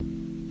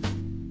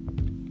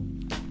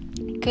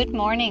Good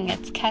morning,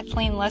 it's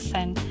Kathleen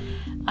Lisson.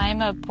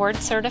 I'm a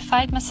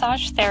board-certified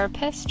massage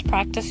therapist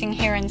practicing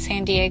here in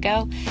San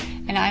Diego,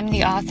 and I'm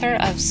the author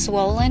of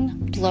Swollen,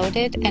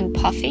 Bloated, and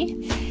Puffy.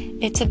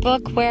 It's a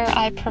book where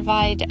I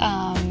provide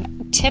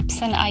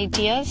tips and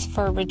ideas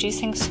for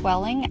reducing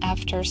swelling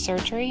after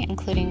surgery,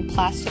 including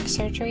plastic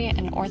surgery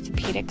and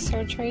orthopedic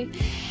surgery.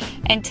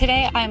 And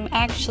today I'm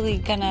actually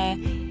going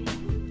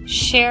to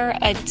share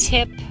a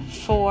tip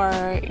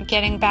for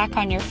getting back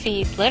on your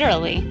feet,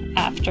 literally,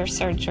 after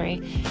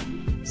surgery.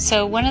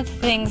 So one of the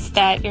things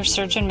that your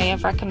surgeon may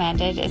have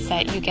recommended is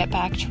that you get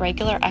back to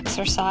regular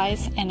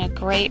exercise, and a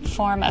great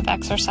form of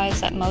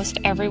exercise that most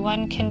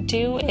everyone can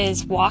do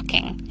is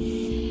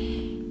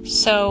walking.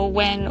 So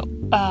when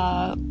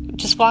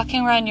just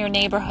walking around your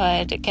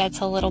neighborhood gets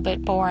a little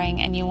bit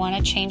boring and you want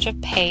a change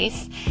of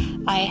pace,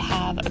 I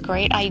have a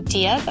great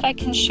idea that I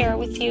can share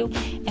with you,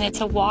 and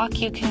it's a walk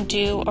you can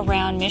do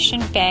around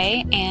Mission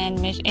Bay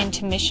and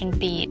into Mission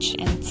Beach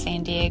in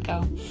San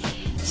Diego.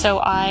 So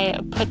I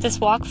put this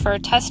walk for a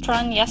test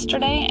run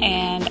yesterday,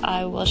 and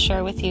I will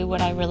share with you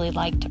what I really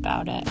liked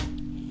about it.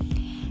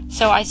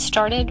 So I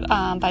started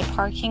by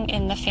parking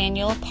in the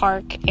Faneuil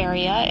Park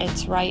area.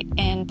 It's right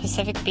in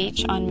Pacific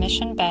Beach on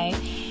Mission Bay,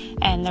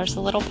 and there's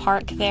a little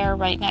park there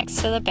right next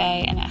to the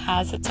bay, and it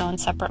has its own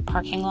separate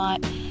parking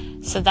lot.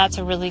 So that's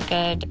a really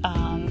good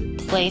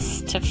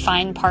place to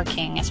find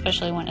parking,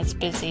 especially when it's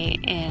busy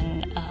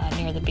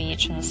near the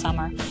beach in the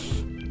summer.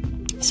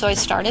 So I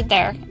started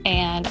there,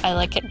 and I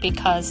like it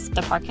because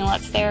the parking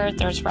lot's there,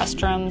 there's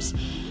restrooms,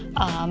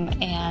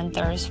 and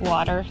there's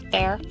water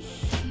there.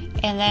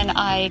 And then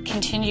I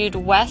continued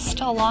west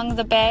along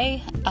the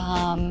bay,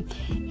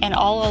 and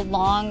all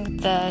along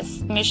the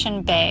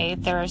Mission Bay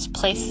there's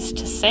places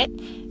to sit.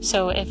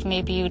 So if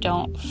maybe you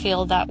don't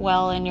feel that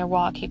well in your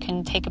walk, you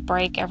can take a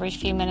break every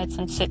few minutes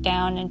and sit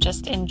down and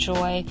just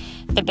enjoy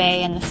the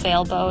bay and the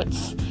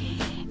sailboats.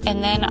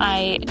 And then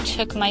I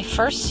took my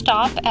first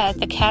stop at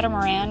the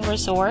Catamaran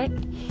Resort.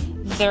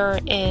 There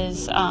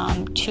is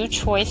 2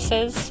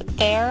 choices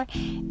there.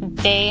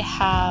 They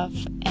have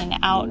an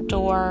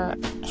outdoor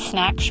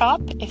snack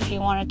shop if you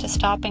wanted to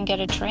stop and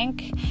get a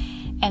drink,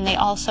 and they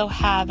also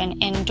have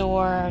an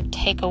indoor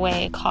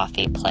takeaway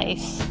coffee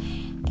place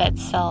that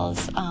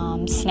sells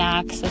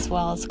snacks as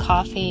well as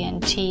coffee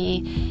and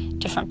tea,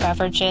 different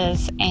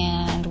beverages,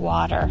 and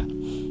water.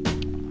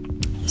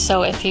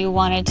 So if you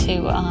wanted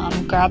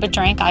to grab a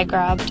drink, I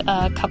grabbed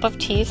a cup of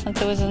tea since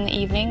it was in the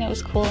evening. It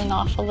was cooling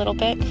off a little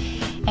bit.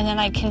 And then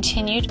I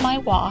continued my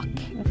walk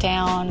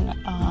down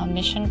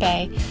Mission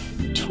Bay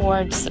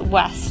towards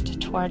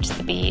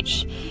the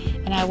beach.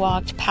 And I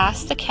walked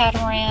past the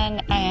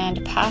Catamaran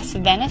and past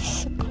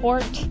Venice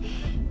Court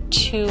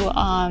to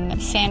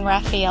San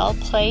Rafael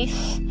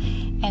Place.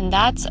 And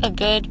that's a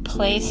good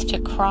place to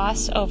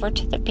cross over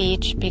to the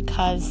beach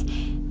because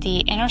the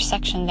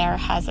intersection there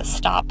has a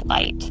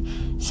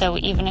stoplight. So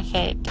even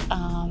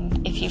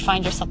if you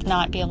find yourself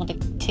not be able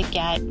to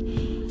get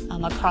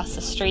across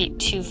the street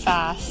too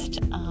fast,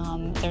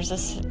 there's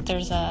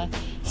a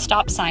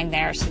stop sign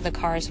there, so the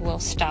cars will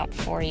stop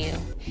for you,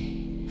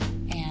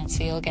 and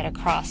so you'll get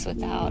across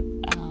without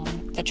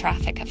the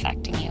traffic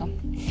affecting you.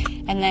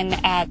 And then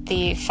at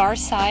the far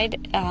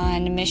side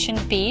on Mission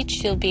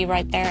Beach, you'll be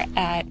right there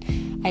at,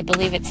 I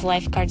believe it's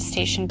Lifeguard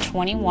Station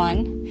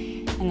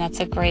 21, and that's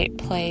a great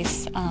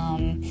place.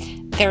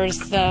 There's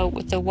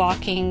the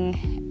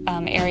walking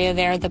area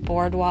there, the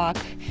boardwalk,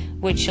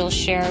 which you'll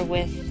share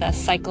with the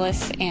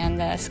cyclists and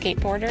the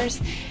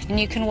skateboarders. And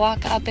you can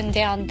walk up and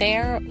down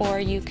there, or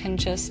you can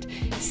just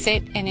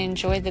sit and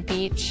enjoy the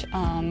beach.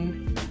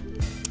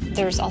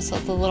 There's also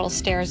the little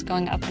stairs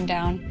going up and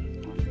down,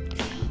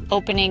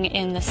 opening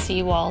in the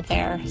seawall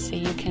there, so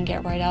you can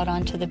get right out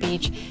onto the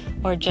beach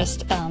or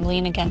just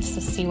lean against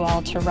the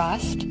seawall to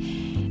rest.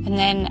 And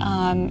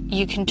then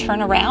you can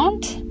turn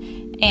around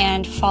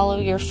and follow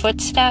your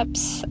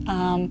footsteps.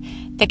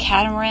 The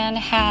Catamaran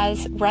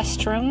has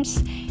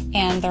restrooms,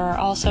 and there are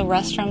also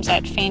restrooms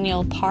at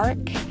Faneuil Park.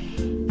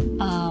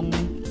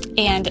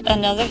 And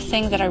another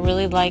thing that I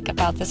really like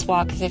about this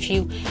walk is if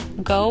you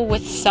go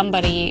with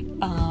somebody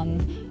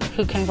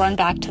who can run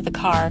back to the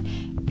car,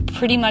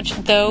 pretty much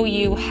though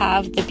you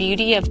have the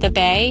beauty of the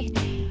bay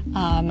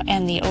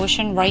and the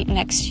ocean right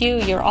next to you,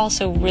 you're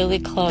also really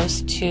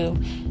close to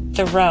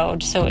the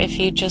road. So if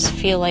you just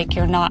feel like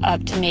you're not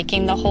up to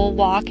making the whole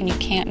walk and you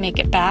can't make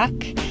it back,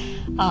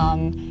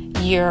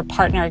 your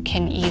partner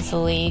can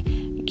easily,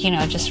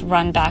 just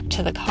run back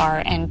to the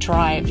car and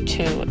drive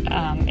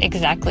to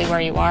exactly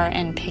where you are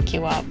and pick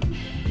you up.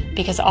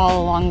 Because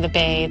all along the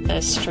bay,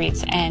 the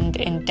streets end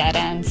in dead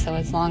ends. So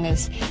as long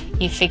as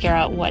you figure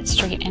out what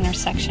street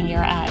intersection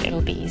you're at,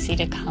 it'll be easy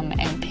to come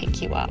and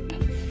pick you up.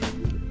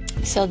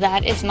 So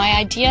that is my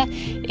idea.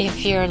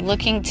 If you're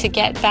looking to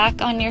get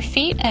back on your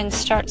feet and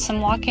start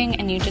some walking,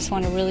 and you just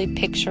want a really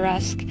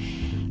picturesque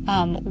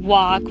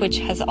walk, which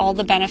has all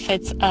the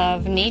benefits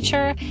of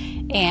nature,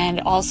 and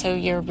also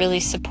you're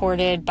really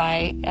supported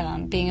by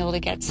being able to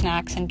get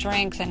snacks and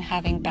drinks and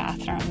having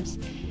bathrooms.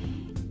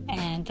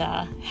 And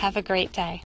have a great day.